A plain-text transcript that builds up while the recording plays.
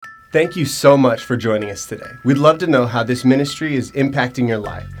Thank you so much for joining us today. We'd love to know how this ministry is impacting your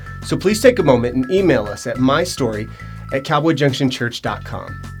life. So please take a moment and email us at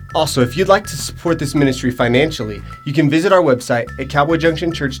mystory@cowboyjunctionchurch.com. Also, if you'd like to support this ministry financially, you can visit our website at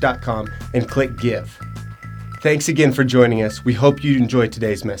cowboyjunctionchurch.com and click Give. Thanks again for joining us. We hope you enjoyed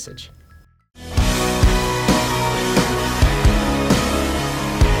today's message.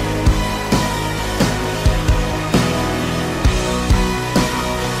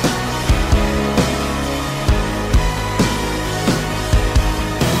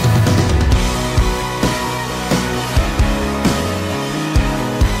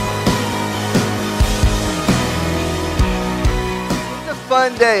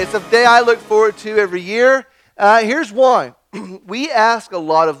 Fun day. It's a day I look forward to every year. Here's one. We ask a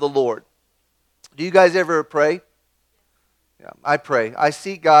lot of the Lord. Do you guys ever pray? Yeah, I pray. I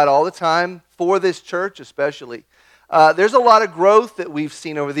seek God all the time for this church especially. There's a lot of growth that we've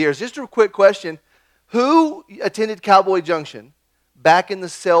seen over the years. Just a quick question. Who attended Cowboy Junction back in the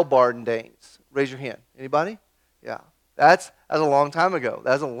cell barn days? Raise your hand. Anybody? Yeah. That's a long time ago.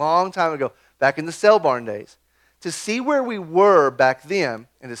 That was a long time ago. Back in the cell barn days. To see where we were back then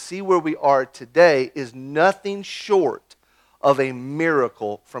and to see where we are today is nothing short of a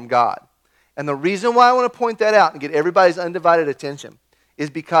miracle from God. And the reason why I want to point that out and get everybody's undivided attention is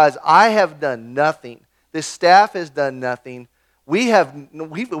because I have done nothing. This staff has done nothing. We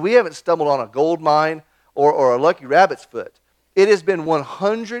haven't stumbled on a gold mine or a lucky rabbit's foot. It has been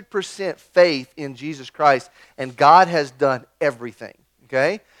 100% faith in Jesus Christ, and God has done everything.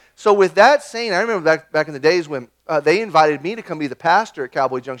 Okay? So with that saying, I remember back in the days when they invited me to come be the pastor at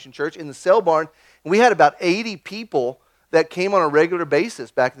Cowboy Junction Church in the cell barn, and we had about 80 people that came on a regular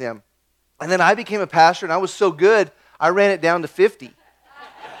basis back then. And then I became a pastor, and I was so good, I ran it down to 50.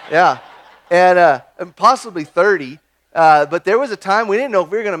 Yeah, and possibly 30. But there was a time we didn't know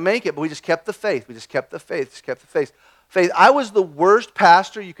if we were going to make it, but we just kept the faith. We just kept the faith, faith. I was the worst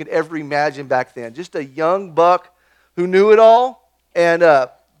pastor you could ever imagine back then. Just a young buck who knew it all, and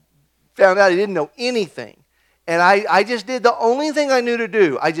found out he didn't know anything. And I just did the only thing I knew to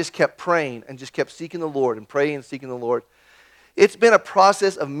do. I just kept praying and just kept seeking the Lord and praying and seeking the Lord. It's been a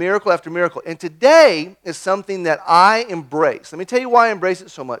process of miracle after miracle. And today is something that I embrace. Let me tell you why I embrace it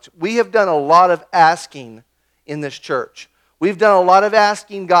so much. We have done a lot of asking in this church. We've done a lot of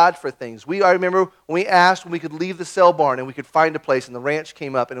asking God for things. I remember when we asked when we could leave the cell barn and we could find a place, and the ranch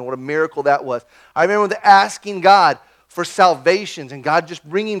came up, and what a miracle that was. I remember the asking God for salvations and God just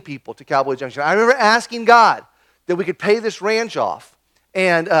bringing people to Cowboy Junction. I remember asking God that we could pay this ranch off,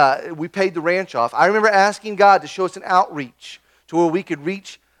 and we paid the ranch off. I remember asking God to show us an outreach to where we could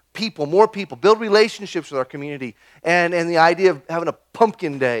reach people, more people, build relationships with our community, and the idea of having a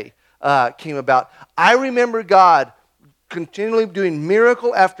pumpkin day came about. I remember God continually doing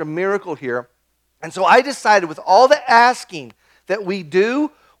miracle after miracle here, and so I decided with all the asking that we do,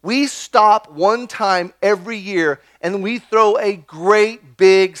 we stop one time every year and we throw a great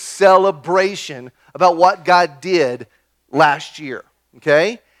big celebration about what God did last year,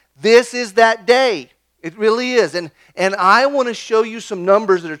 okay? This is that day. It really is. And I want to show you some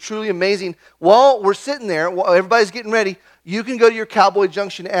numbers that are truly amazing. While we're sitting there, while everybody's getting ready, you can go to your Cowboy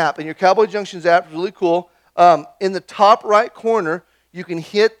Junction app. And your Cowboy Junction's app is really cool. In the top right corner, you can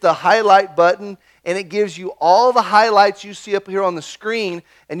hit the highlight button, and it gives you all the highlights you see up here on the screen,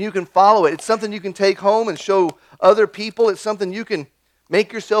 and you can follow it. It's something you can take home and show other people. It's something you can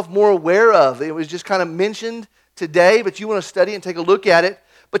make yourself more aware of. It was just kind of mentioned today, but you want to study and take a look at it.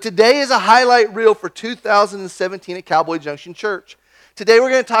 But today is a highlight reel for 2017 at Cowboy Junction Church. Today we're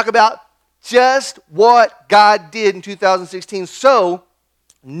going to talk about just what God did in 2016, so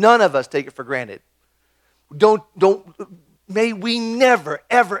none of us take it for granted. May we never,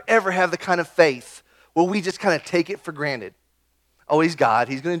 ever, ever have the kind of faith where we just kind of take it for granted. Oh, he's God.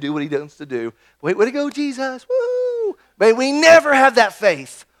 He's going to do what he wants to do. Way to go, Jesus. Woo! May we never have that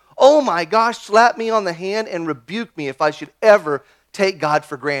faith. Oh my gosh, slap me on the hand and rebuke me if I should ever take God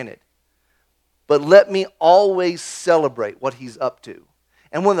for granted. But let me always celebrate what he's up to.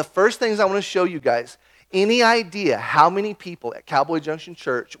 And one of the first things I want to show you guys, any idea how many people at Cowboy Junction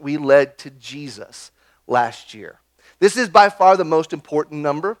Church we led to Jesus last year? This is by far the most important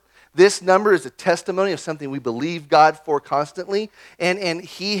number. This number is a testimony of something we believe God for constantly, and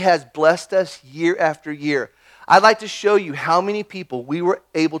he has blessed us year after year. I'd like to show you how many people we were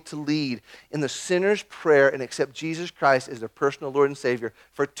able to lead in the sinner's prayer and accept Jesus Christ as their personal Lord and Savior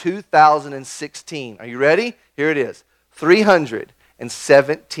for 2016. Are you ready? Here it is.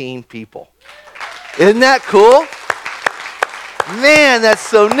 317 people. Isn't that cool? Man, that's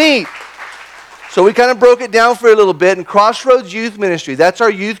so neat. So we kind of broke it down for a little bit. And Crossroads Youth Ministry, that's our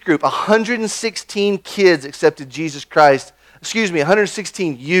youth group. 116 kids accepted Jesus Christ.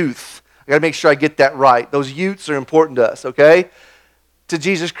 116 youth. I got to make sure I get that right. Those youths are important to us, okay? To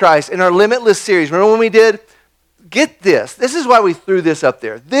Jesus Christ. In our Limitless series, remember when we did? Get this. This is why we threw this up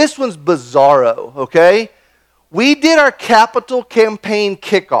there. This one's bizarro, okay? We did our capital campaign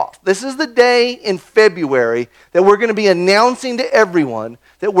kickoff. This is the day in February that we're going to be announcing to everyone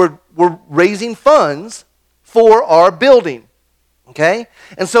that we're raising funds for our building, okay?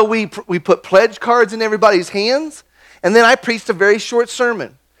 And so we put pledge cards in everybody's hands, and then I preached a very short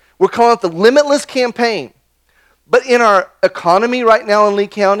sermon. We're calling it the Limitless Campaign. But in our economy right now in Lee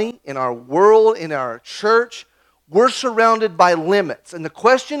County, in our world, in our church, we're surrounded by limits. And the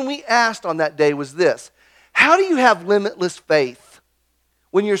question we asked on that day was this: how do you have limitless faith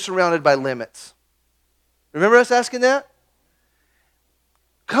when you're surrounded by limits? Remember us asking that?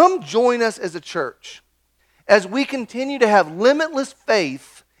 Come join us as a church as we continue to have limitless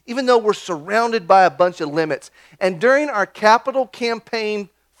faith even though we're surrounded by a bunch of limits. And during our capital campaign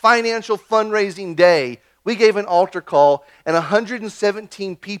financial fundraising day, we gave an altar call and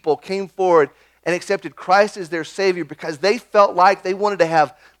 117 people came forward and accepted Christ as their Savior because they felt like they wanted to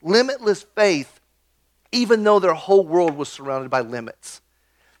have limitless faith even though their whole world was surrounded by limits.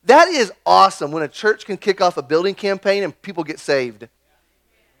 That is awesome when a church can kick off a building campaign and people get saved.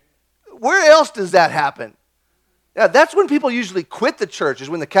 Where else does that happen? Yeah, that's when people usually quit the church, is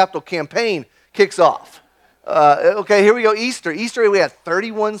when the capital campaign kicks off. Okay, here we go, Easter. Easter, we had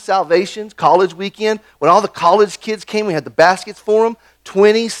 31 salvations, college weekend. When all the college kids came, we had the baskets for them.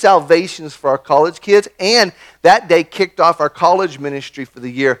 20 salvations for our college kids, and that day kicked off our college ministry for the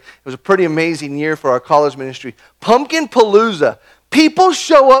year. It was a pretty amazing year for our college ministry. Pumpkin Palooza. People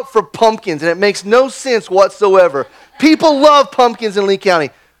show up for pumpkins, and it makes no sense whatsoever. People love pumpkins in Lee County.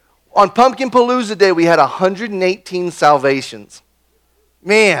 On Pumpkin Palooza Day, we had 118 salvations.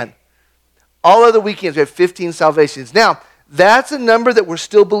 Man, all other weekends we had 15 salvations. Now, that's a number that we're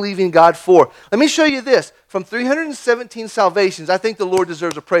still believing God for. Let me show you this. From 317 salvations, I think the Lord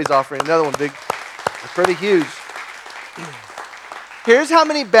deserves a praise offering. Another one big, pretty huge. Here's how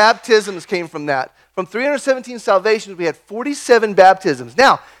many baptisms came from that. From 317 salvations, we had 47 baptisms.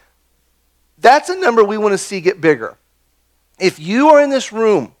 Now, that's a number we want to see get bigger. If you are in this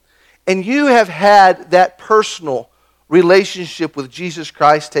room and you have had that personal relationship with Jesus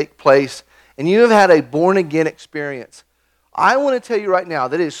Christ take place, and you have had a born-again experience, I want to tell you right now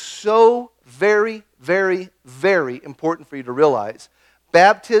that it is so very, very, very important for you to realize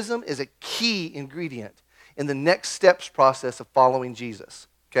baptism is a key ingredient in the next steps process of following Jesus,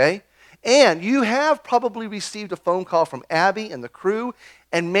 okay? And you have probably received a phone call from Abby and the crew,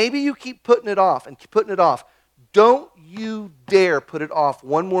 and maybe you keep putting it off and putting it off. Don't you dare put it off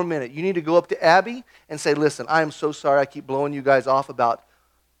one more minute. You need to go up to Abby and say, listen, I am so sorry I keep blowing you guys off about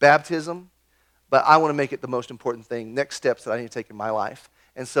baptism, but I want to make it the most important thing, next steps that I need to take in my life.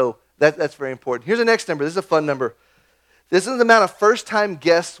 And so that's very important. Here's the next number. This is a fun number. This is the amount of first-time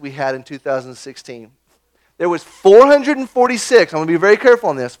guests we had in 2016. There was 446, I'm going to be very careful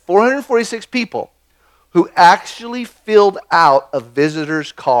on this, 446 people who actually filled out a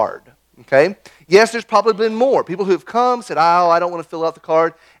visitor's card, okay? Yes, there's probably been more. People who have come, said, oh, I don't want to fill out the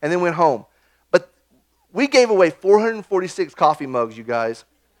card, and then went home. But we gave away 446 coffee mugs, you guys.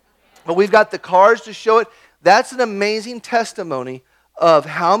 But we've got the cards to show it. That's an amazing testimony of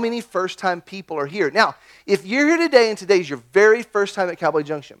how many first-time people are here. Now, if you're here today and today's your very first time at Cowboy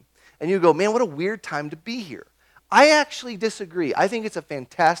Junction, and you go, man, what a weird time to be here. I actually disagree. I think it's a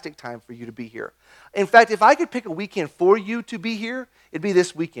fantastic time for you to be here. In fact, if I could pick a weekend for you to be here, it'd be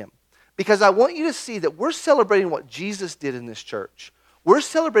this weekend. Because I want you to see that we're celebrating what Jesus did in this church. We're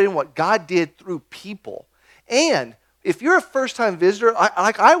celebrating what God did through people. And if you're a first-time visitor,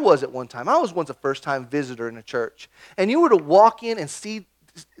 like I was at one time, I was once a first-time visitor in a church, and you were to walk in and see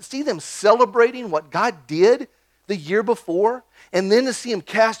them celebrating what God did the year before, and then to see him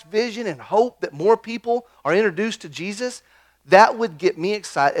cast vision and hope that more people are introduced to Jesus, that would get me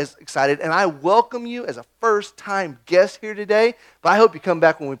excited. And I welcome you as a first-time guest here today, but I hope you come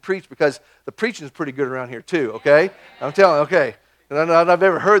back when we preach, because the preaching is pretty good around here too, okay? I'm telling you, okay. I don't know if I've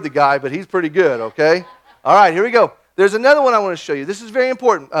ever heard the guy, but he's pretty good, okay? All right, here we go. There's another one I want to show you. This is very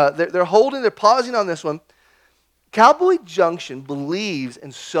important. They're pausing on this one. Cowboy Junction believes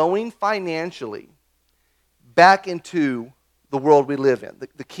in sowing financially back into the world we live in,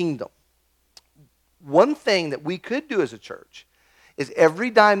 the kingdom. One thing that we could do as a church is every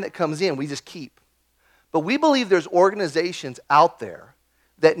dime that comes in, we just keep. But we believe there's organizations out there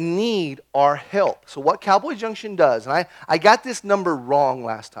that need our help. So what Cowboy Junction does, and I got this number wrong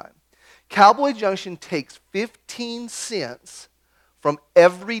last time. Cowboy Junction takes 15 cents from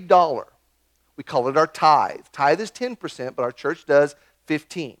every dollar. We call it our tithe. Tithe is 10%, but our church does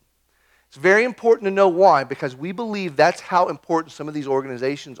 15. It's very important to know why, because we believe that's how important some of these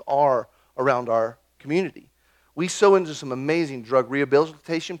organizations are around our community. We sow into some amazing drug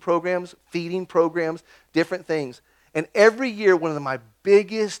rehabilitation programs, feeding programs, different things. And every year, one of my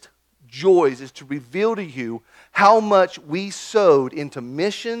biggest joys is to reveal to you how much we sowed into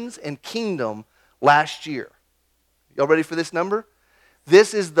missions and kingdom last year. Y'all ready for this number?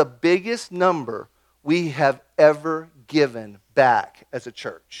 This is the biggest number we have ever given back as a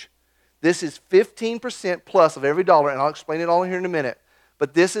church. This is 15% plus of every dollar, and I'll explain it all here in a minute.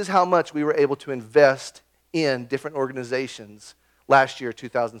 But this is how much we were able to invest in different organizations last year,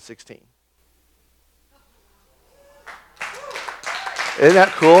 2016. Isn't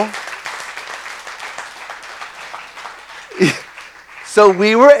that cool? So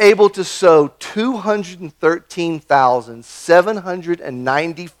we were able to sow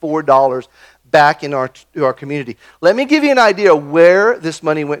 $213,794 back in our community. Let me give you an idea of where this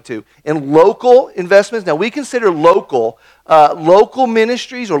money went to. In local investments, now we consider local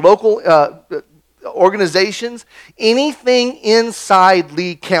ministries or local organizations, anything inside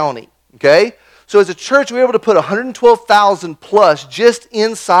Lee County, okay? So as a church, we were able to put $112,000 plus just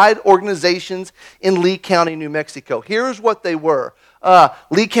inside organizations in Lee County, New Mexico. Here's what they were.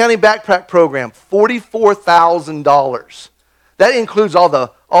 Lee County Backpack Program, $44,000. That includes all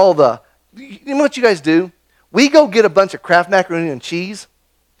the, you know what you guys do? We go get a bunch of Kraft macaroni and cheese,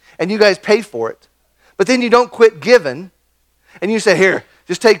 and you guys pay for it. But then you don't quit giving, and you say, here,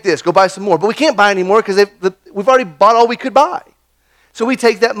 just take this, go buy some more. But we can't buy any more because we've already bought all we could buy. So we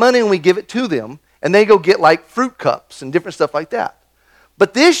take that money and we give it to them, and they go get like fruit cups and different stuff like that.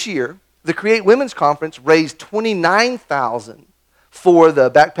 But this year, the Create Women's Conference raised $29,000 for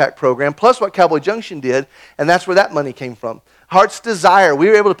the backpack program, plus what Cowboy Junction did, and that's where that money came from. Heart's Desire, we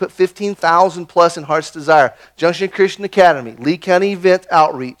were able to put $15,000 plus in Heart's Desire. Junction Christian Academy, Lee County Event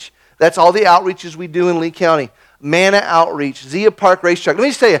Outreach. That's all the outreaches we do in Lee County. Mana Outreach, Zia Park Racetrack. Let me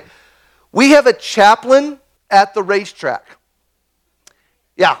just tell you, we have a chaplain at the racetrack.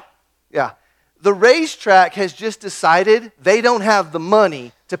 Yeah. The racetrack has just decided they don't have the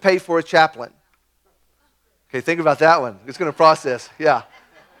money to pay for a chaplain. Okay, think about that one. It's going to process. Yeah.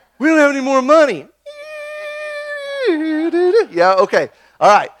 We don't have any more money. Yeah, okay. All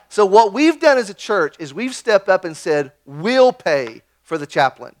right. So what we've done as a church is we've stepped up and said, we'll pay for the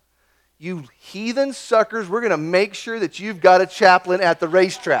chaplain. You heathen suckers, we're going to make sure that you've got a chaplain at the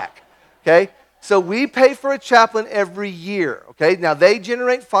racetrack. Okay? So we pay for a chaplain every year, okay? Now, they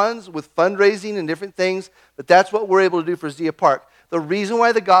generate funds with fundraising and different things, but that's what we're able to do for Zia Park. The reason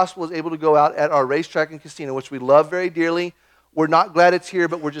why the gospel is able to go out at our racetrack and casino, which we love very dearly, we're not glad it's here,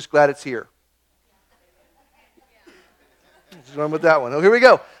 but we're just glad it's here. Just run with that one. Oh, here we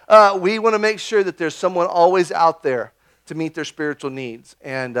go. We want to make sure that there's someone always out there to meet their spiritual needs,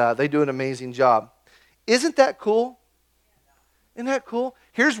 and they do an amazing job. Isn't that cool? Isn't that cool?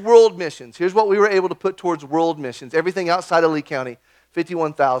 Here's world missions. Here's what we were able to put towards world missions. Everything outside of Lee County,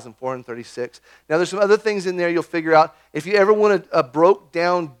 $51,436. Now, there's some other things in there you'll figure out. If you ever want a broke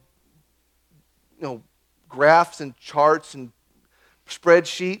down, graphs and charts and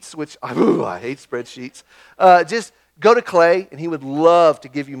spreadsheets, which I hate spreadsheets, just go to Clay, and he would love to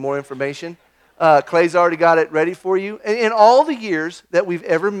give you more information. Clay's already got it ready for you. And in all the years that we've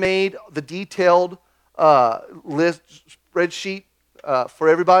ever made the detailed list spreadsheet for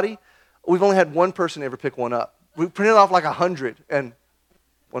everybody, we've only had one person ever pick one up. We printed off like 100 and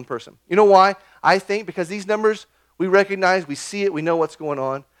one person. You know why? I think because these numbers, we recognize, we see it, we know what's going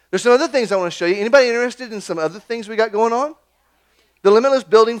on. There's some other things I want to show you. Anybody interested in some other things we got going on? The Limitless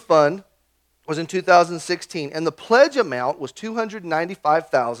Building Fund was in 2016, and the pledge amount was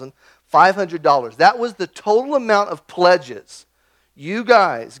 $295,500. That was the total amount of pledges you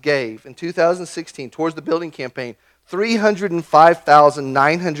guys gave in 2016 towards the building campaign.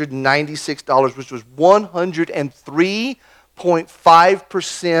 $305,996, which was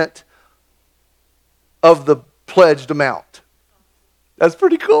 103.5% of the pledged amount. That's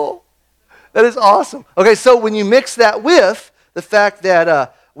pretty cool. That is awesome. Okay, so when you mix that with the fact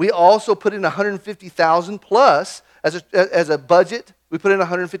that we also put in $150,000 plus as a budget, we put in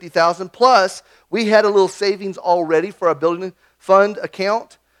 $150,000 plus. We had a little savings already for our building fund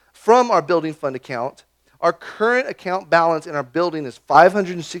account. From our building fund account, our current account balance in our building is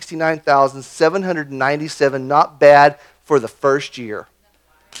 $569,797. Not bad for the first year.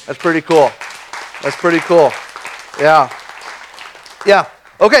 That's pretty cool. That's pretty cool. Yeah. Yeah.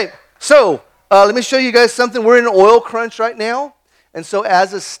 Okay, so let me show you guys something. We're in an oil crunch right now. And so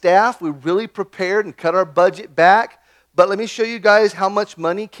as a staff, we really prepared and cut our budget back. But let me show you guys how much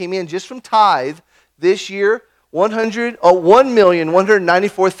money came in just from tithe this year.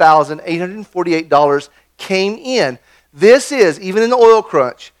 $1,194,848 came in. This is, even in the oil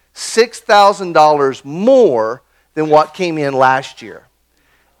crunch, $6,000 more than what came in last year.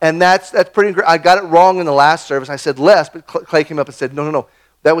 And that's pretty great. I got it wrong in the last service. I said less, but Clay came up and said, no.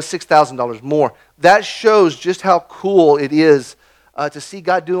 That was $6,000 more. That shows just how cool it is to see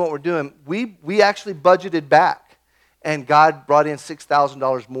God doing what we're doing. We actually budgeted back, and God brought in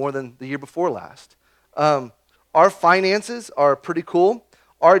 $6,000 more than the year before last. Our finances are pretty cool.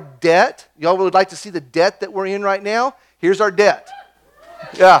 Our debt, y'all would like to see the debt that we're in right now? Here's our debt.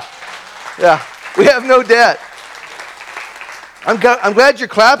 Yeah. We have no debt. I'm glad you're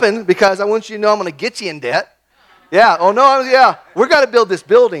clapping because I want you to know I'm going to get you in debt. Yeah. Oh no. Yeah. We're got to build this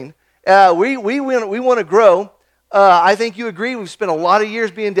building. We want to grow. I think you agree. We've spent a lot of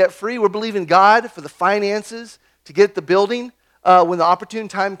years being debt free. We're believing God for the finances to get the building when the opportune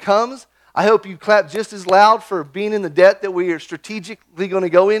time comes. I hope you clap just as loud for being in the debt that we are strategically going to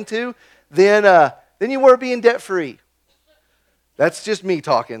go into than you were being debt free. That's just me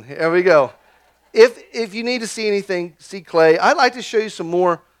talking. There we go. If you need to see anything, see Clay. I'd like to show you some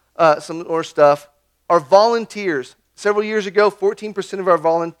more stuff. Our volunteers. Several years ago, 14% of our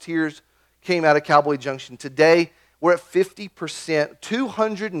volunteers came out of Cowboy Junction. Today, we're at 50%.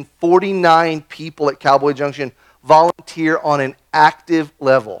 249 people at Cowboy Junction volunteer on an active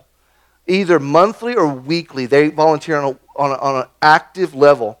level. Either monthly or weekly, they volunteer on an active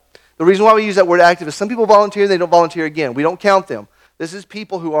level. The reason why we use that word active is some people volunteer and they don't volunteer again. We don't count them. This is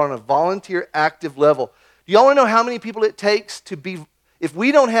people who are on a volunteer active level. Do y'all want to know how many people it takes to be... If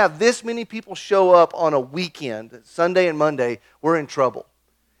we don't have this many people show up on a weekend, Sunday and Monday, we're in trouble.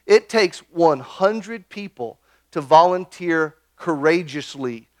 It takes 100 people to volunteer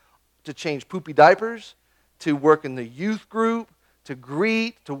courageously to change poopy diapers, to work in the youth group, to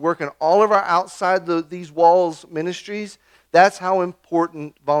greet, to work in all of our outside these walls ministries. That's how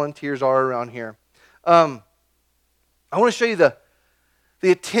important volunteers are around here. I want to show you the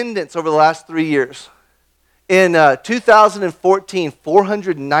attendance over the last 3 years. In 2014,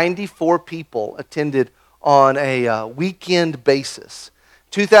 494 people attended on a weekend basis.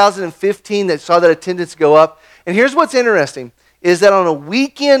 2015, they saw that attendance go up. And here's what's interesting, is that on a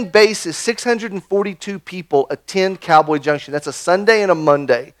weekend basis, 642 people attend Cowboy Junction. That's a Sunday and a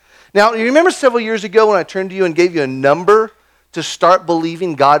Monday. Now, you remember several years ago when I turned to you and gave you a number to start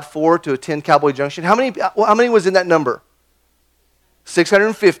believing God for to attend Cowboy Junction? How many was in that number?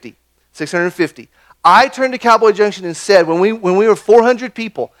 650. 650. I turned to Cowboy Junction and said, when we were 400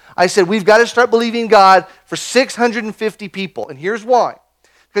 people, I said, we've got to start believing God for 650 people. And here's why.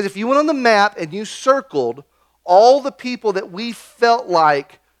 Because if you went on the map and you circled all the people that we felt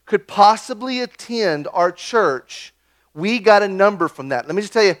like could possibly attend our church, we got a number from that. Let me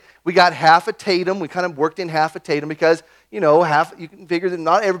just tell you, we got half a Tatum. We kind of worked in half a Tatum because, you can figure that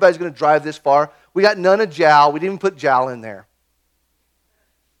not everybody's going to drive this far. We got none of Jowl. We didn't even put Jowl in there.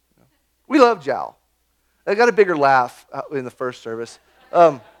 We love Jowl. I got a bigger laugh in the first service.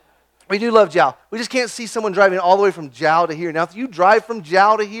 We do love Jowl. We just can't see someone driving all the way from Jowl to here. Now, if you drive from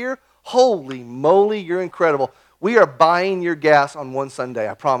Jowl to here, holy moly, you're incredible. We are buying your gas on one Sunday,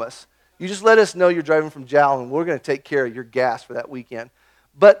 I promise. You just let us know you're driving from Jowl, and we're going to take care of your gas for that weekend.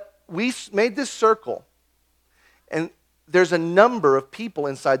 But we made this circle, and there's a number of people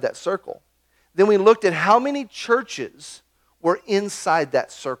inside that circle. Then we looked at how many churches were inside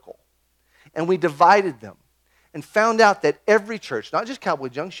that circle. And we divided them and found out that every church, not just Cowboy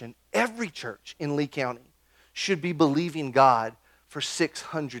Junction, every church in Lee County should be believing God for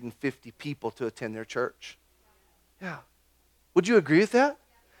 650 people to attend their church. Yeah. Would you agree with that?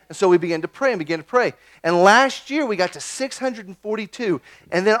 And so we began to pray. And last year we got to 642.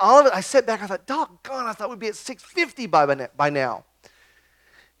 And then all of it, I sat back, I thought, doggone, I thought we'd be at 650 by now.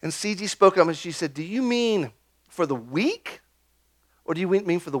 And CG spoke up and she said, do you mean for the week? Or do you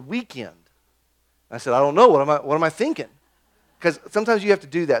mean for the weekend? I said, I don't know. What am I thinking? Because sometimes you have to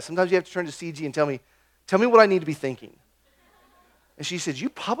do that. Sometimes you have to turn to CG and tell me what I need to be thinking. And she said, you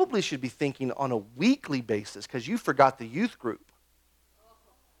probably should be thinking on a weekly basis because you forgot the youth group.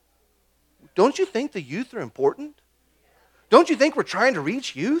 Don't you think the youth are important? Don't you think we're trying to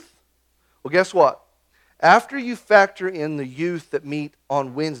reach youth? Well, guess what? After you factor in the youth that meet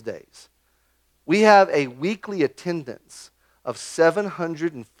on Wednesdays, we have a weekly attendance of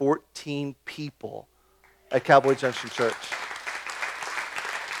 714 people at Cowboy Junction Church.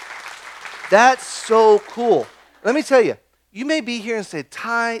 That's so cool. Let me tell you, you may be here and say,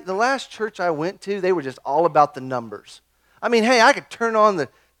 Ty, the last church I went to, they were just all about the numbers. I mean, hey, I could turn on the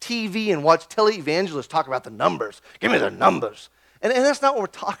TV and watch televangelists talk about the numbers. Give me the numbers. And that's not what we're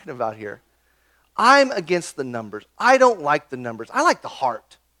talking about here. I'm against the numbers. I don't like the numbers. I like the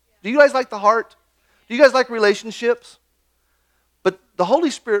heart. Do you guys like the heart? Do you guys like relationships? But the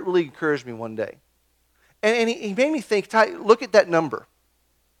Holy Spirit really encouraged me one day. And he made me think, Ty, look at that number.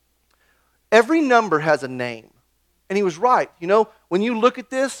 Every number has a name. And he was right. You know, when you look at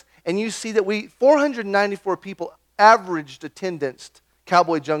this and you see that 494 people averaged attendance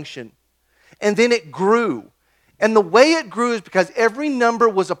Cowboy Junction. And then it grew. And the way it grew is because every number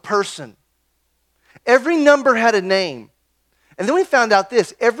was a person. Every number had a name. And then we found out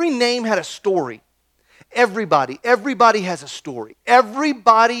this. Every name had a story. Everybody has a story.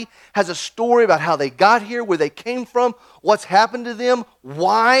 Everybody has a story about how they got here, where they came from, what's happened to them,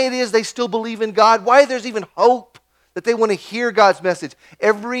 why it is they still believe in God, why there's even hope that they want to hear God's message.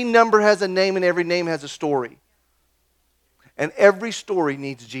 Every number has a name and every name has a story. And every story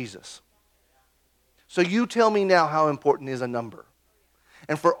needs Jesus. So you tell me now how important is a number.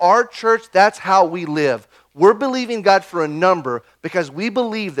 And for our church, that's how we live. We're believing God for a number because we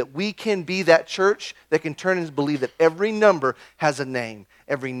believe that we can be that church that can turn and believe that every number has a name.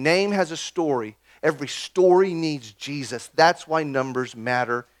 Every name has a story. Every story needs Jesus. That's why numbers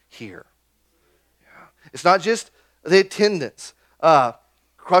matter here. Yeah. It's not just the attendance.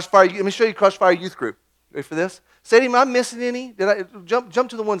 Crossfire. Let me show you Crossfire Youth Group. Ready for this? Say to him, am I missing any? Did I jump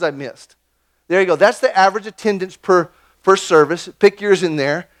to the ones I missed? There you go. That's the average attendance per service. Pick yours in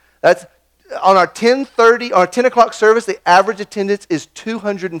there. That's on our 10:30 or 10 o'clock service. The average attendance is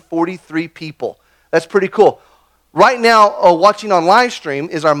 243 people. That's pretty cool. Right now, watching on live stream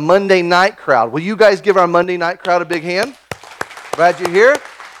is our Monday night crowd. Will you guys give our Monday night crowd a big hand? Glad you're here.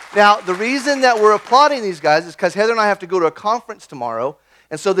 Now, the reason that we're applauding these guys is because Heather and I have to go to a conference tomorrow.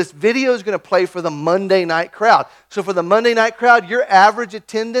 And so this video is going to play for the Monday night crowd. So for the Monday night crowd, your average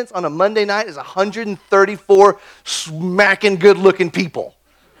attendance on a Monday night is 134 smacking good-looking people.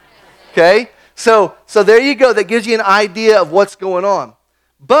 Okay? So there you go. That gives you an idea of what's going on.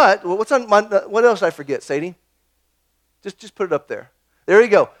 But what else did I forget, Sadie? Just put it up there. There you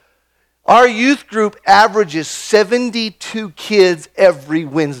go. Our youth group averages 72 kids every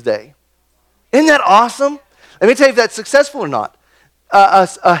Wednesday. Isn't that awesome? Let me tell you if that's successful or not.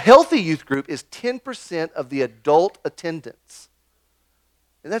 A healthy youth group is 10% of the adult attendance.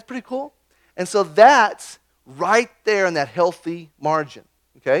 Isn't that pretty cool? And so that's right there in that healthy margin.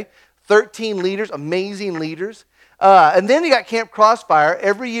 Okay? 13 leaders, amazing leaders. And then you got Camp Crossfire.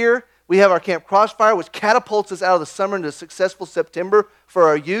 Every year we have our Camp Crossfire, which catapults us out of the summer into a successful September for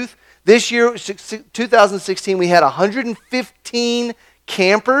our youth. This year, 2016, we had 115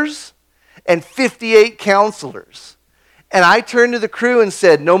 campers and 58 counselors. And I turned to the crew and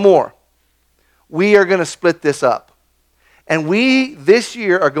said, no more. We are going to split this up. And we, this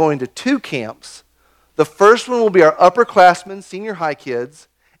year, are going to 2 camps. The first one will be our upperclassmen, senior high kids.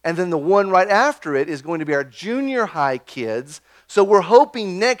 And then the one right after it is going to be our junior high kids. So we're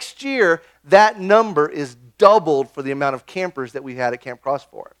hoping next year that number is doubled for the amount of campers that we had at Camp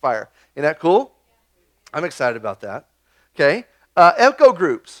Crossfire. Isn't that cool? I'm excited about that. Okay. Echo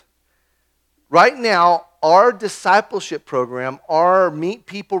groups. Right now, our discipleship program, our Meet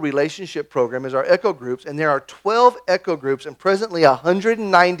People relationship program is our Echo groups, and there are 12 Echo groups and presently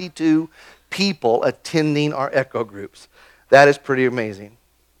 192 people attending our Echo groups. That is pretty amazing.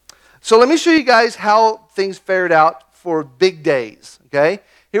 So let me show you guys how things fared out for big days, okay?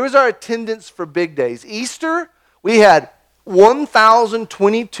 Here was our attendance for big days. Easter, we had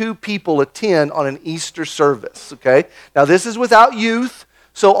 1,022 people attend on an Easter service, okay? Now this is without youth.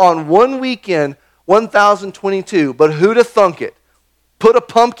 So on one weekend, 1,022. But who'd have thunk it? Put a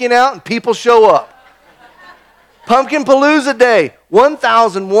pumpkin out and people show up. Pumpkin Palooza Day,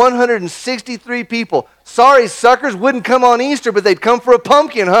 1,163 people. Sorry, suckers, wouldn't come on Easter, but they'd come for a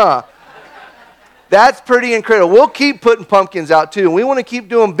pumpkin, huh? That's pretty incredible. We'll keep putting pumpkins out too, and we want to keep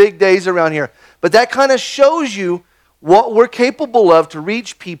doing big days around here. But that kind of shows you what we're capable of to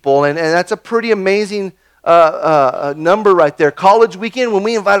reach people, and that's a pretty amazing number right there. College weekend, when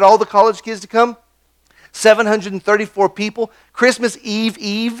we invited all the college kids to come, 734 people. Christmas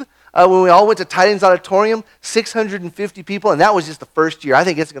Eve, when we all went to Titans Auditorium, 650 people, and that was just the first year. I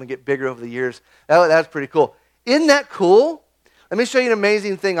think it's going to get bigger over the years. That's pretty cool. Isn't that cool? Let me show you an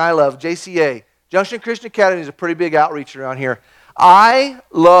amazing thing I love, JCA. Junction Christian Academy is a pretty big outreach around here. I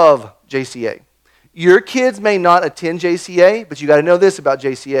love JCA. Your kids may not attend JCA, but you got to know this about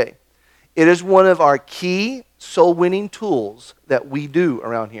JCA. It is one of our key soul-winning tools that we do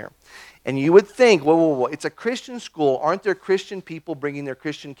around here. And you would think, whoa, it's a Christian school. Aren't there Christian people bringing their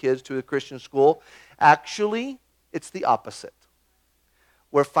Christian kids to a Christian school? Actually, It's the opposite.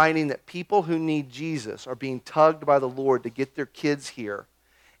 We're finding that people who need Jesus are being tugged by the Lord to get their kids here.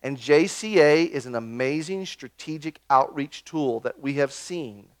 And JCA is an amazing strategic outreach tool that we have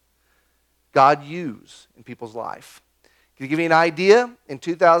seen God use in people's life. To give you an idea, in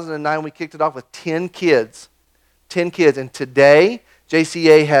 2009 we kicked it off with 10 kids. 10 kids. And today,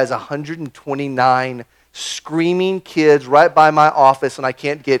 JCA has 129 screaming kids right by my office, and I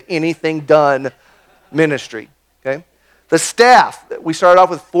can't get anything done ministry. Okay? The staff, we started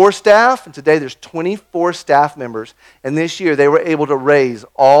off with 4 staff, and today there's 24 staff members. And this year they were able to raise,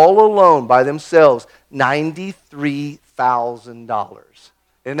 all alone by themselves, $93,000.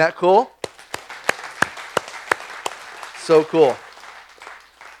 Isn't that cool? So cool.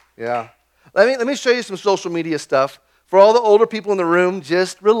 Yeah. Let me show you some social media stuff. For all the older people in the room,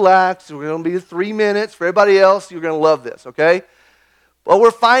 just relax. We're going to be 3 minutes. For everybody else, you're going to love this, okay? Well,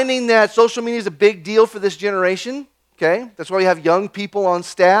 we're finding that social media is a big deal for this generation, okay? That's why we have young people on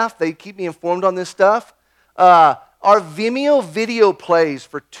staff. They keep me informed on this stuff. Our Vimeo video plays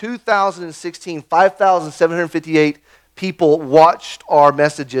for 2016, 5,758 people watched our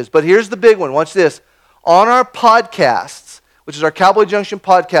messages. But here's the big one. Watch this. On our podcasts, which is our Cowboy Junction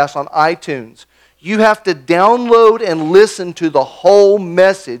podcast on iTunes, you have to download and listen to the whole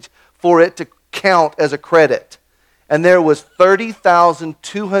message for it to count as a credit. And there was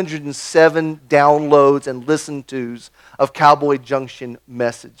 30,207 downloads and listen-tos of Cowboy Junction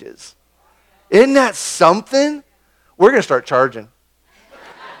messages. Isn't that something? We're going to start charging.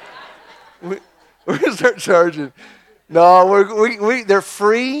 We're going to start charging. No, they're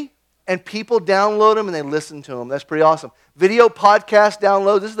free. And people download them and they listen to them. That's pretty awesome. Video podcast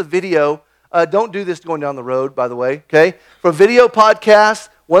download. This is the video. Don't do this going down the road, by the way. Okay. For video podcast,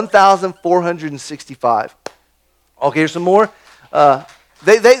 1,465. Okay, here's some more.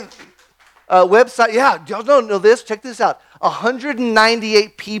 Website. Yeah, y'all don't know this. Check this out.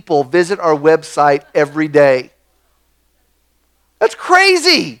 198 people visit our website every day. That's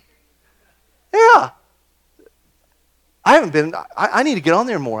crazy. Yeah. I haven't been, I need to get on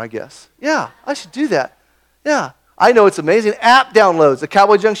there more, I guess. Yeah, I should do that. Yeah, I know it's amazing. App downloads. The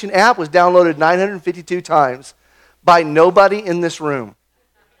Cowboy Junction app was downloaded 952 times by nobody in this room.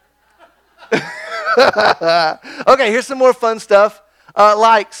 Okay, here's some more fun stuff.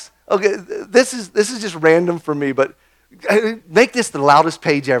 Likes. Okay, this is just random for me, but make this the loudest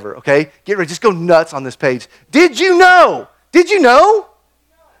page ever, okay? Get ready, just go nuts on this page. Did you know? Did you know?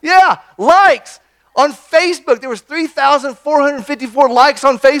 Yeah, likes. On Facebook, there was 3,454 likes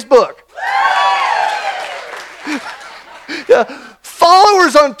on Facebook. Yeah.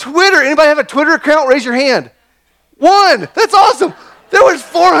 Followers on Twitter. Anybody have a Twitter account? Raise your hand. 1. That's awesome. There was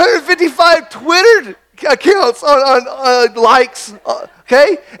 455 Twitter accounts on likes.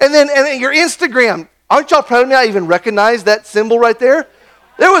 Okay? And then your Instagram. Aren't y'all proud of me? I even recognize that symbol right there.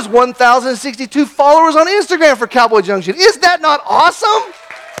 There was 1,062 followers on Instagram for Cowboy Junction. Is that not awesome?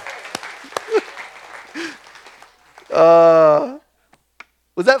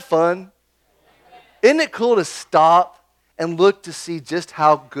 Was that fun? Isn't it cool to stop and look to see just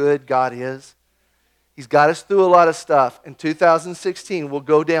how good God is? He's got us through a lot of stuff. And 2016 will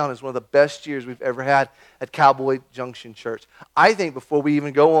go down as one of the best years we've ever had at Cowboy Junction Church. I think before we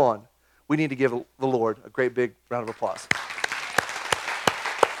even go on, we need to give the Lord a great big round of applause.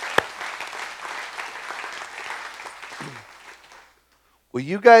 Will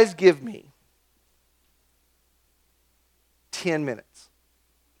you guys give me 10 minutes?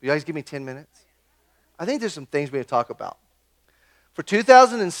 Will you guys give me 10 minutes? I think there's some things we need to talk about. For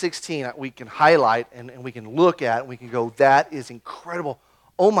 2016, we can highlight and we can look at and we can go, that is incredible.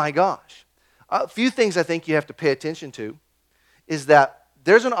 Oh my gosh. A few things I think you have to pay attention to is that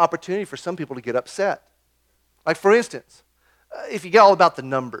there's an opportunity for some people to get upset. Like for instance, if you get all about the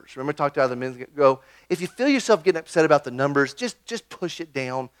numbers, remember I talked about it a minute ago, if you feel yourself getting upset about the numbers, just push it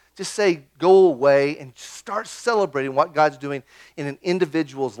down. Just say, go away and start celebrating what God's doing in an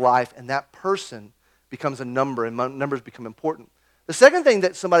individual's life, and that person becomes a number, and numbers become important. The second thing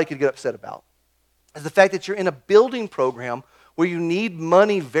that somebody could get upset about is the fact that you're in a building program where you need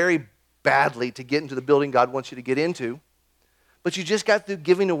money very badly to get into the building God wants you to get into, but you just got through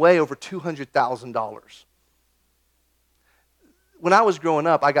giving away over $200,000. When I was growing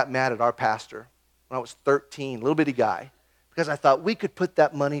up, I got mad at our pastor when I was 13, little bitty guy, because I thought we could put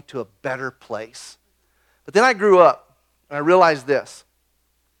that money to a better place. But then I grew up, and I realized this.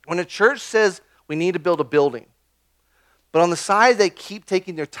 When a church says we need to build a building, but on the side they keep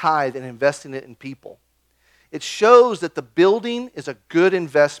taking their tithe and investing it in people, it shows that the building is a good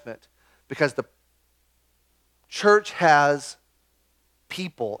investment because the church has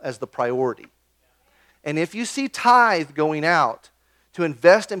people as the priority. And if you see tithe going out to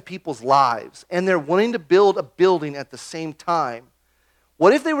invest in people's lives, and they're wanting to build a building at the same time,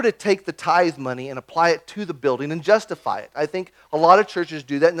 what if they were to take the tithe money and apply it to the building and justify it? I think a lot of churches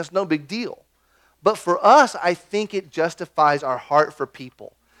do that, and that's no big deal. But for us, I think it justifies our heart for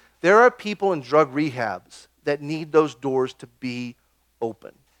people. There are people in drug rehabs that need those doors to be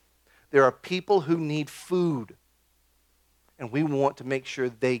open. There are people who need food, and we want to make sure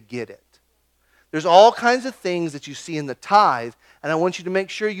they get it. There's all kinds of things that you see in the tithe, and I want you to make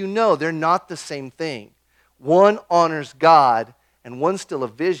sure you know they're not the same thing. One honors God, and one's still a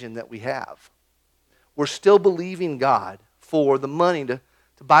vision that we have. We're still believing God for the money to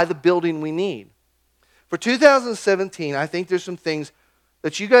buy the building we need. For 2017, I think there's some things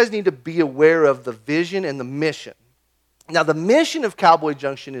that you guys need to be aware of, the vision and the mission. Now, the mission of Cowboy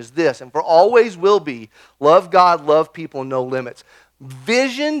Junction is this, and for always will be, love God, love people, no limits.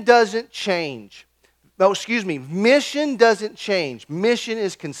 Vision doesn't change. Mission doesn't change. Mission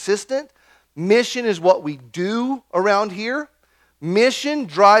is consistent. Mission is what we do around here. Mission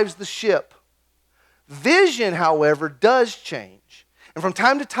drives the ship. Vision, however, does change. And from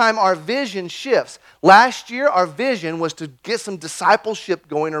time to time, our vision shifts. Last year, our vision was to get some discipleship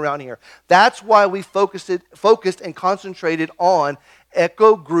going around here. That's why we focused and concentrated on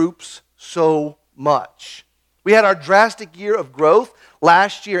echo groups so much. We had our drastic year of growth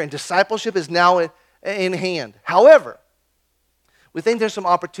last year, and discipleship is now in hand. However, we think there's some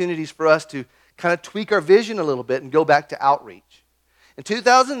opportunities for us to kind of tweak our vision a little bit and go back to outreach. In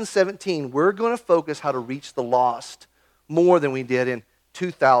 2017, we're going to focus how to reach the lost more than we did in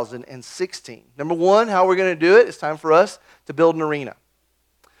 2016. Number one, how we're going to do it, it's time for us to build an arena.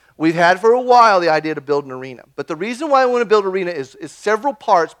 We've had for a while the idea to build an arena. But the reason why I want to build an arena is several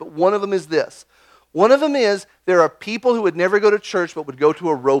parts, but one of them is this. One of them is there are people who would never go to church but would go to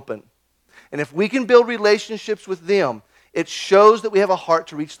a roping. And if we can build relationships with them, it shows that we have a heart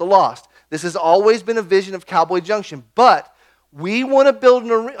to reach the lost. This has always been a vision of Cowboy Junction, but we want to build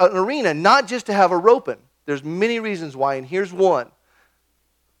an arena not just to have a roping. There's many reasons why, and here's one.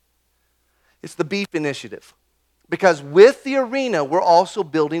 It's the beef initiative. Because with the arena, we're also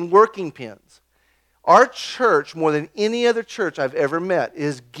building working pens. Our church, more than any other church I've ever met,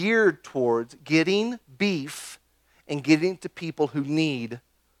 is geared towards getting beef and getting to people who need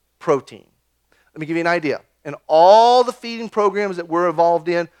protein. Let me give you an idea. In all the feeding programs that we're involved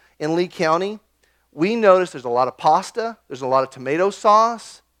in Lee County, we notice there's a lot of pasta, there's a lot of tomato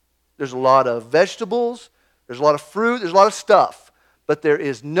sauce, there's a lot of vegetables, there's a lot of fruit, there's a lot of stuff, but there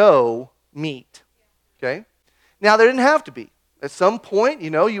is no meat. Okay? Now, there didn't have to be. At some point,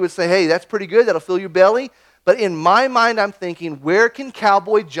 you would say, hey, that's pretty good, that'll fill your belly. But in my mind, I'm thinking, where can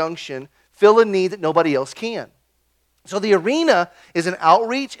Cowboy Junction fill a need that nobody else can? So the arena is an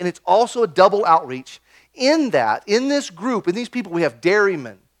outreach, and it's also a double outreach. In this group, in these people, we have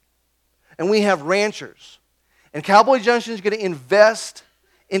dairymen, and we have ranchers. And Cowboy Junction is going to invest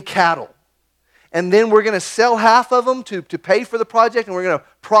in cattle. And then we're going to sell half of them to pay for the project, and we're going to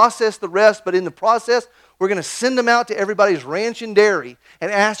process the rest. But in the process, we're going to send them out to everybody's ranch and dairy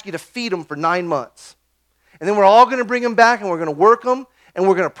and ask you to feed them for 9 months. And then we're all going to bring them back, and we're going to work them, and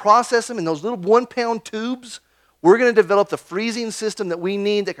we're going to process them in those little 1-pound tubes. We're going to develop the freezing system that we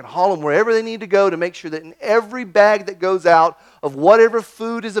need that can haul them wherever they need to go to make sure that in every bag that goes out of whatever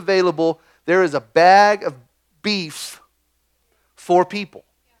food is available, there is a bag of beef for people.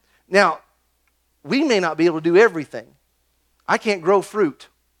 Now, we may not be able to do everything. I can't grow fruit.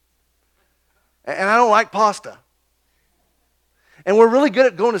 And I don't like pasta. And we're really good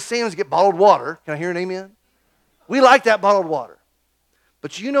at going to Sam's to get bottled water. Can I hear an amen? We like that bottled water.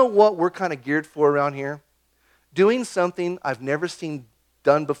 But you know what we're kind of geared for around here? Doing something I've never seen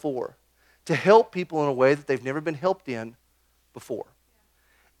done before to help people in a way that they've never been helped in before.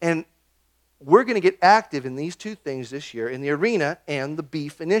 And we're going to get active in these two things this year, in the arena and the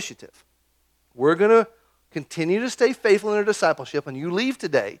beef initiative. We're going to continue to stay faithful in our discipleship. When you leave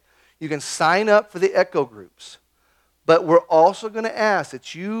today, you can sign up for the echo groups. But we're also going to ask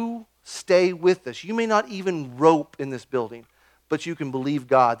that you stay with us. You may not even rope in this building, but you can believe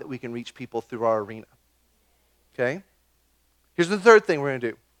God that we can reach people through our arena. Okay? Here's the third thing we're going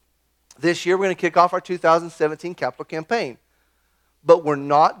to do. This year, we're going to kick off our 2017 capital campaign. But we're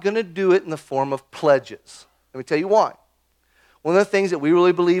not going to do it in the form of pledges. Let me tell you why. One of the things that we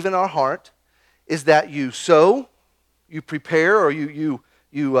really believe in our heart is that you sow, you prepare, or you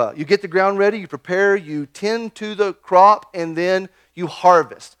get the ground ready, you prepare, you tend to the crop, and then you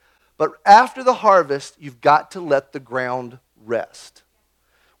harvest. But after the harvest, you've got to let the ground rest.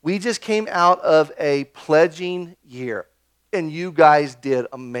 We just came out of a pledging year, and you guys did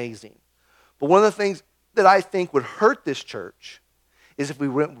amazing. But one of the things that I think would hurt this church is if we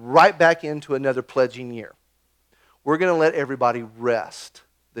went right back into another pledging year. We're going to let everybody rest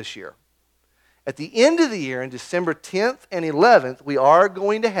this year. At the end of the year, in December 10th and 11th, we are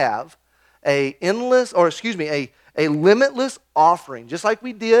going to have a limitless offering, just like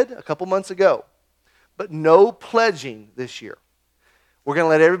we did a couple months ago, but no pledging this year. We're going to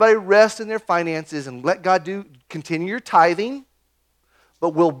let everybody rest in their finances and let God continue your tithing,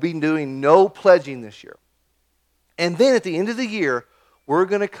 but we'll be doing no pledging this year. And then at the end of the year, we're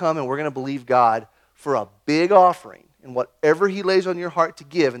going to come and we're going to believe God for a big offering and whatever He lays on your heart to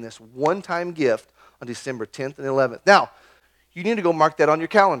give in this one-time gift on December 10th and 11th. Now, you need to go mark that on your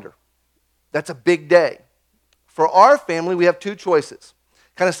calendar. That's a big day. For our family, we have two choices.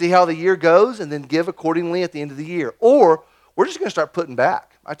 Kind of see how the year goes and then give accordingly at the end of the year. Or we're just going to start putting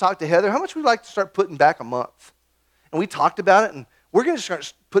back. I talked to Heather, how much would we like to start putting back a month? And we talked about it, and we're going to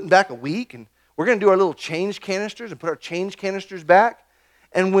start putting back a week, and we're going to do our little change canisters and put our change canisters back.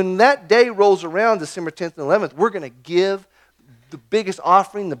 And when that day rolls around, December 10th and 11th, we're going to give the biggest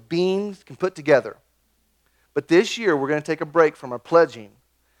offering the beans can put together. But this year, we're going to take a break from our pledging.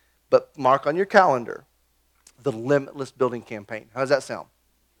 But mark on your calendar the Limitless Building Campaign. How does that sound?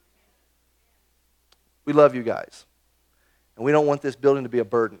 We love you guys. And we don't want this building to be a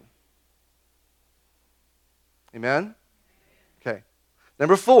burden. Amen? Okay.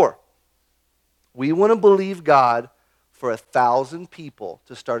 Number 4, we want to believe God for 1,000 people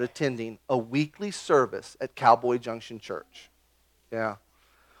to start attending a weekly service at Cowboy Junction Church. Yeah.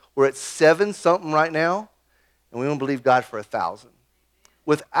 We're at 7-something right now, and we want to believe God for 1,000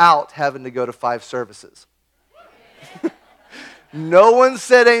 without having to go to 5 services. No one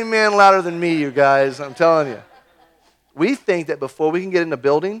said amen louder than me, you guys. I'm telling you. We think that before we can get in the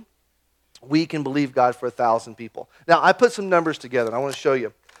building, we can believe God for 1,000 people. Now, I put some numbers together, and I want to show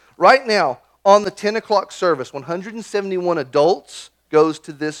you. Right now, on the 10 o'clock service, 171 adults goes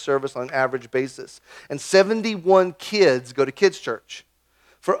to this service on an average basis, and 71 kids go to kids' church.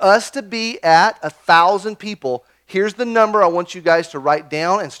 For us to be at 1,000 people, here's the number I want you guys to write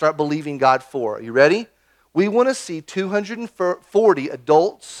down and start believing God for. Are you ready? We want to see 240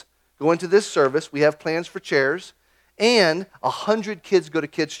 adults go into this service. We have plans for chairs, and 100 kids go to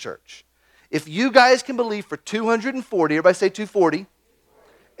kids' church. If you guys can believe for 240, everybody say 240,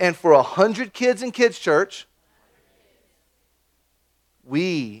 and for 100 kids in kids' church,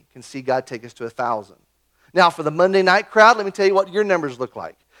 we can see God take us to 1,000. Now, for the Monday night crowd, let me tell you what your numbers look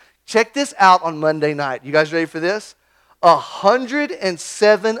like. Check this out on Monday night. You guys ready for this?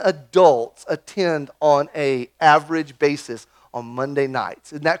 107 adults attend on an average basis on Monday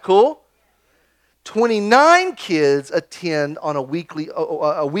nights. Isn't that cool? 29 kids attend on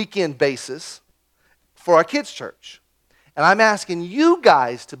a weekend basis for our kids' church. And I'm asking you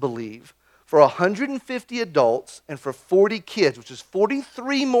guys to believe for 150 adults and for 40 kids, which is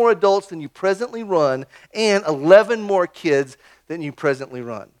 43 more adults than you presently run and 11 more kids than you presently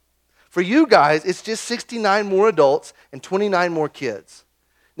run. For you guys, it's just 69 more adults and 29 more kids.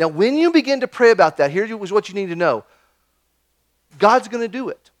 Now, when you begin to pray about that, here's what you need to know. God's going to do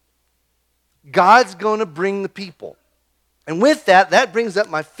it. God's going to bring the people. And with that, that brings up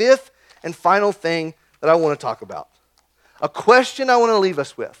my 5th and final thing that I want to talk about. A question I want to leave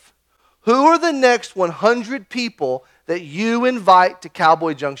us with. Who are the next 100 people that you invite to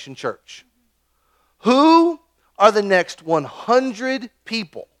Cowboy Junction Church? Who are the next 100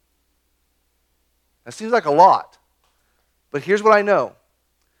 people? That seems like a lot. But here's what I know.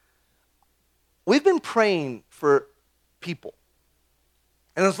 We've been praying for people.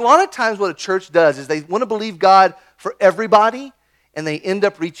 And there's a lot of times what a church does is they want to believe God for everybody, and they end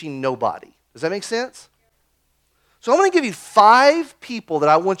up reaching nobody. Does that make sense? So I'm going to give you 5 people that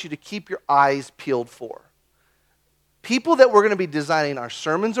I want you to keep your eyes peeled for. People that we're going to be designing our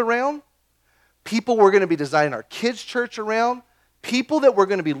sermons around. People we're going to be designing our kids' church around. People that we're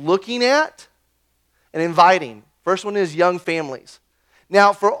going to be looking at and inviting. First one is young families.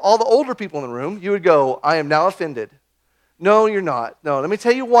 Now, for all the older people in the room, you would go, I am now offended. No, you're not. No, let me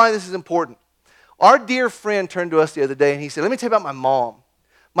tell you why this is important. Our dear friend turned to us the other day and he said, let me tell you about my mom.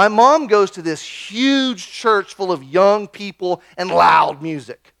 My mom goes to this huge church full of young people and loud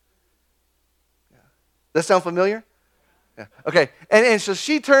music. Does that sound familiar? Yeah. Okay. And so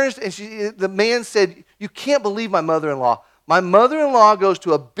she turns and the man said, you can't believe my mother-in-law. My mother-in-law goes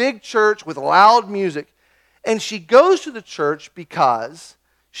to a big church with loud music, and she goes to the church because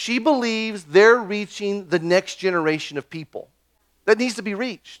she believes they're reaching the next generation of people that needs to be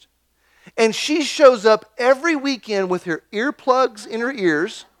reached. And she shows up every weekend with her earplugs in her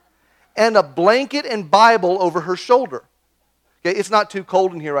ears and a blanket and Bible over her shoulder Okay, it's not too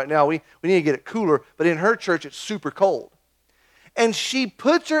cold in here right now. We need to get it cooler, but in her church, it's super cold. And she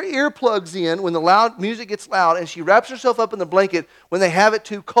puts her earplugs in when the loud music gets loud, and she wraps herself up in the blanket when they have it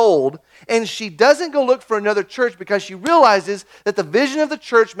too cold, and she doesn't go look for another church because she realizes that the vision of the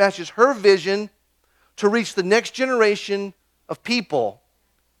church matches her vision to reach the next generation of people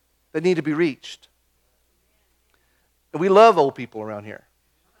that need to be reached. And we love old people around here.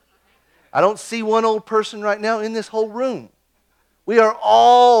 I don't see one old person right now in this whole room. We are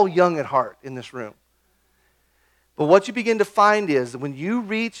all young at heart in this room. But what you begin to find is that when you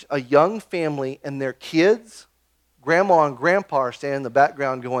reach a young family and their kids, grandma and grandpa are standing in the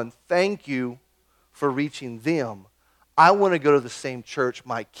background going, thank you for reaching them. I want to go to the same church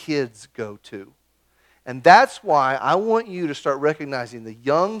my kids go to. And that's why I want you to start recognizing the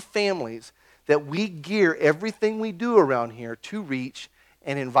young families that we gear everything we do around here to reach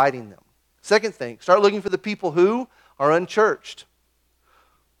and inviting them. Second thing, start looking for the people who are unchurched.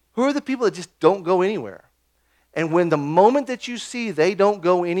 Who are the people that just don't go anywhere? And when the moment that you see they don't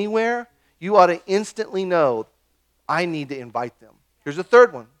go anywhere, you ought to instantly know, I need to invite them. Here's the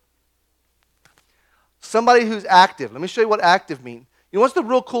third one. Somebody who's active. Let me show you what active means. You know what's the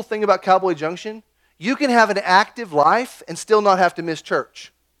real cool thing about Cowboy Junction? You can have an active life and still not have to miss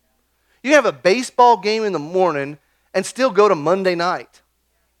church. You can have a baseball game in the morning and still go to Monday night.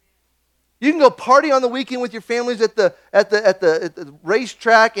 You can go party on the weekend with your families at the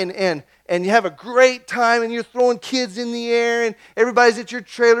racetrack and you have a great time and you're throwing kids in the air and everybody's at your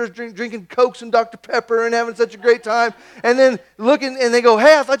trailers drinking Cokes and Dr. Pepper and having such a great time. And then looking and they go,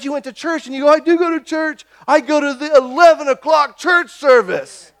 hey, I thought you went to church. And you go, I do go to church. I go to the 11 o'clock church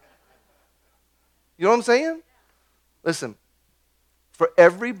service. You know what I'm saying? Listen, for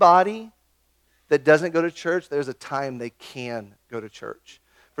everybody that doesn't go to church, there's a time they can go to church.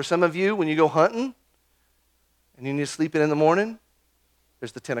 For some of you, when you go hunting and you need to sleep in the morning,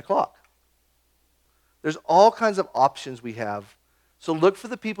 there's the 10 o'clock. There's all kinds of options we have. So look for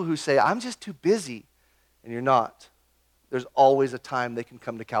the people who say, I'm just too busy. And you're not. There's always a time they can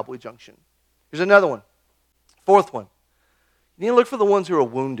come to Cowboy Junction. Here's another one. Fourth one. You need to look for the ones who are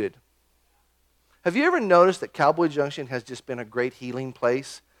wounded. Have you ever noticed that Cowboy Junction has just been a great healing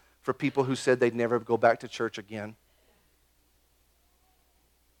place for people who said they'd never go back to church again?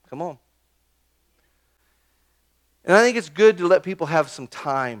 Come on. And I think it's good to let people have some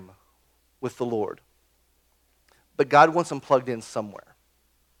time with the Lord. But God wants them plugged in somewhere.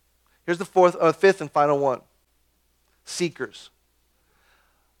 Here's the fifth and final one. Seekers.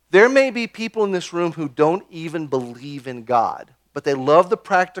 There may be people in this room who don't even believe in God, but they love the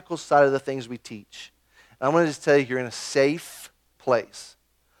practical side of the things we teach. And I'm going to just tell you, you're in a safe place.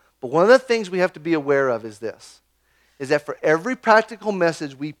 But one of the things we have to be aware of is this. Is that for every practical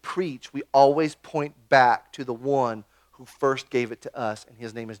message we preach, we always point back to the one who first gave it to us, and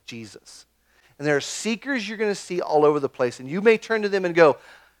his name is Jesus. And there are seekers you're going to see all over the place, and you may turn to them and go,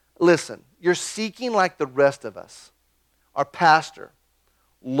 listen, you're seeking like the rest of us. Our pastor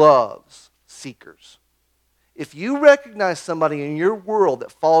loves seekers. If you recognize somebody in your world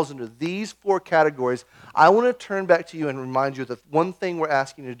that falls into these four categories, I want to turn back to you and remind you of the one thing we're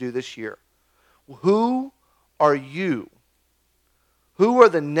asking you to do this year. Who are you? Who are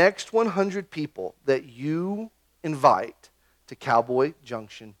the next 100 people that you invite to Cowboy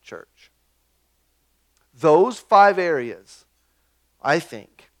Junction Church? Those 5 areas, I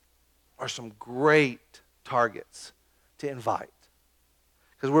think, are some great targets to invite.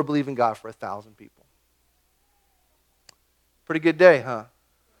 Because we're believing God for 1,000 people. Pretty good day, huh?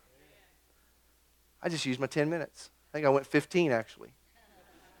 I just used my 10 minutes. I think I went 15, actually.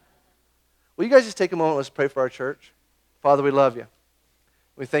 Will you guys just take a moment? Let's pray for our church. Father, we love you.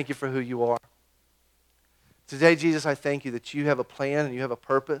 We thank you for who you are. Today, Jesus, I thank you that you have a plan and you have a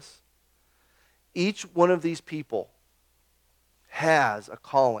purpose. Each one of these people has a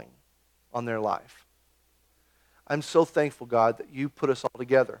calling on their life. I'm so thankful, God, that you put us all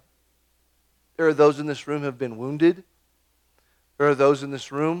together. There are those in this room who have been wounded. There are those in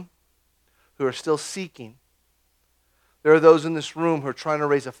this room who are still seeking. There are those in this room who are trying to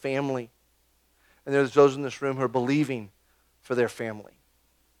raise a family. And there's those in this room who are believing for their family.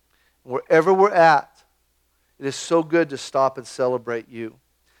 Wherever we're at, it is so good to stop and celebrate you,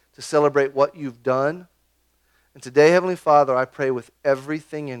 to celebrate what you've done. And today, Heavenly Father, I pray with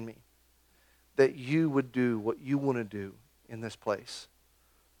everything in me that you would do what you want to do in this place.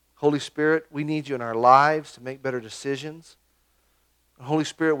 Holy Spirit, we need you in our lives to make better decisions. Holy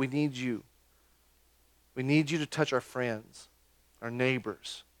Spirit, we need you. We need you to touch our friends, our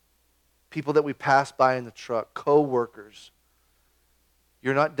neighbors, people that we pass by in the truck, co-workers.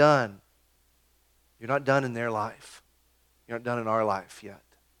 You're not done. You're not done in their life. You aren't done in our life yet.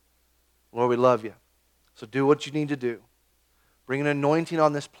 Lord, we love you. So do what you need to do. Bring an anointing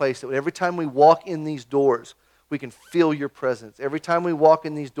on this place that every time we walk in these doors, we can feel your presence. Every time we walk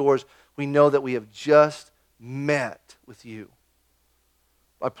in these doors, we know that we have just met with you.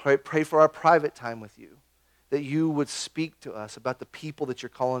 I pray for our private time with you, that you would speak to us about the people that you're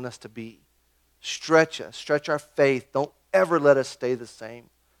calling us to be. Stretch us, stretch our faith. Don't ever let us stay the same.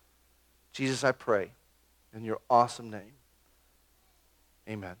 Jesus, I pray in your awesome name.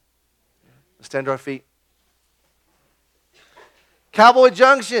 Amen. Let's stand to our feet. Cowboy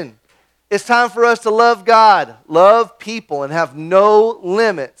Junction, it's time for us to love God, love people, and have no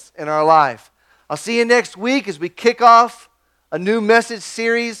limits in our life. I'll see you next week as we kick off a new message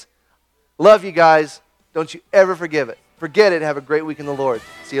series. Love you guys. Don't you ever forget it. Have a great week in the Lord.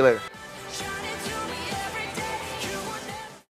 See you later.